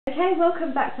Okay,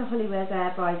 welcome back to Hollywood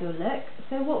Air Bridal Look.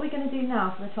 So what we're going to do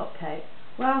now for the top coat?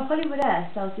 Well, Hollywood Air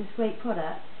sells this great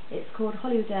product. It's called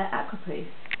Hollywood Air Aquaproof.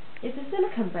 It's a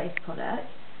silicone based product,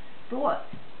 but what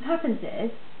happens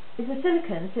is the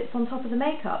silicone sits on top of the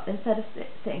makeup instead of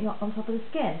sitting on top of the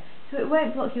skin. So it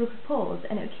won't block your pores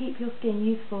and it will keep your skin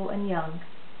youthful and young.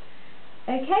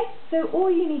 Okay, so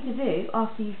all you need to do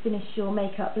after you've finished your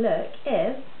makeup look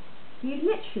is you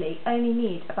literally only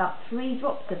need about 3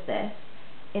 drops of this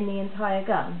in the entire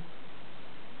gun.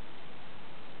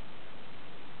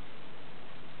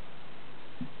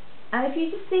 And if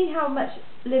you just see how much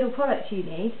little product you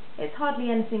need, it's hardly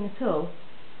anything at all.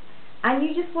 And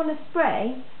you just want to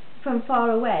spray from far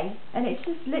away, and it's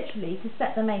just literally to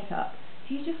set the makeup.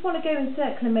 So you just want to go in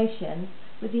circular motions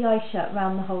with the eyes shut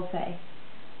around the whole face.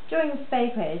 During the spray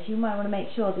period, you might want to make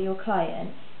sure that your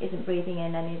client isn't breathing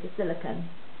in any of the silicone.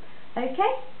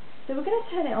 Okay? So we're going to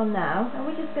turn it on now, and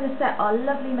we're just going to set our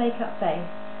lovely makeup face.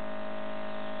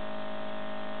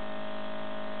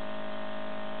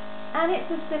 And it's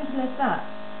as simple as that.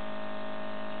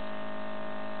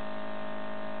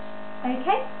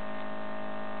 Okay?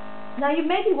 Now you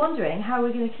may be wondering how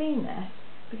we're going to clean this,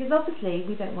 because obviously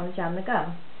we don't want to jam the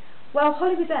gun. Well,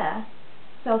 Hollywood Air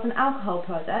sells an alcohol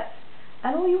product,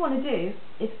 and all you want to do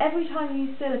is every time you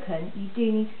use silicone, you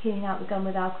do need to clean out the gun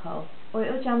with alcohol, or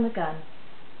it will jam the gun.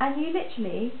 And you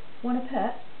literally want to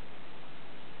put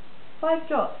 5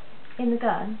 drops in the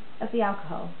gun of the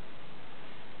alcohol.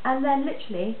 And then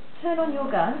literally turn on your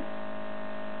gun,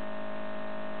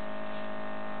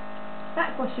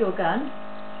 backwash your gun,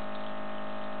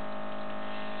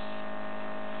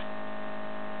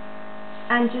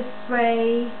 and just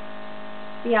spray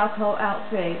the alcohol out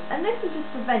through. And this will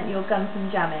just prevent your gun from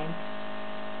jamming.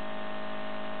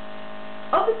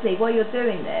 Obviously, while you're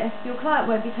doing this, your client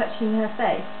won't be touching her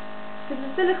face, because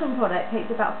the silicone product takes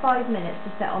about 5 minutes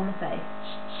to set on the face.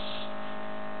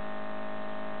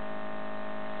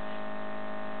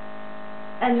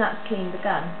 And that's cleaned the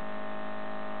gun.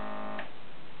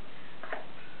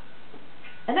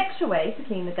 An extra way to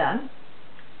clean the gun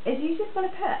is you just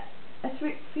want to put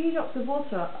a few drops of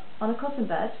water on a cotton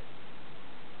bud,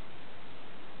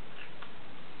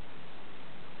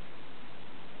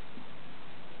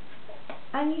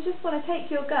 and you just want to take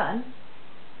your gun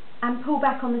and pull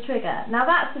back on the trigger. Now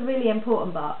that's a really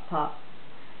important part.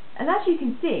 And as you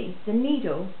can see, the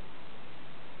needle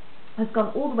has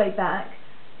gone all the way back,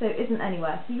 so it isn't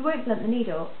anywhere. So you won't blunt the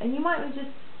needle, and you might want to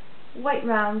just wipe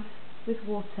round with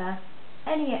water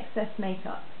any excess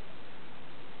makeup.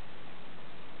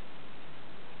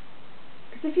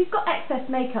 Because if you've got excess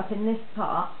makeup in this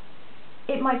part,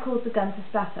 it might cause the gun to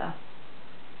splatter.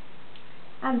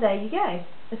 And there you go.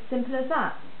 As simple as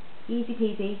that. Easy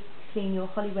peasy to clean your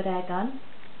Hollywood Air gun.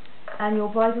 And your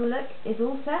bridal look is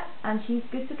all set and she's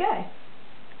good to go.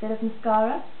 Bit of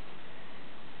mascara.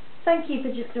 Thank you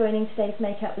for joining today's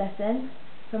makeup lesson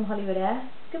from Hollywood Air.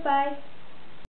 Goodbye.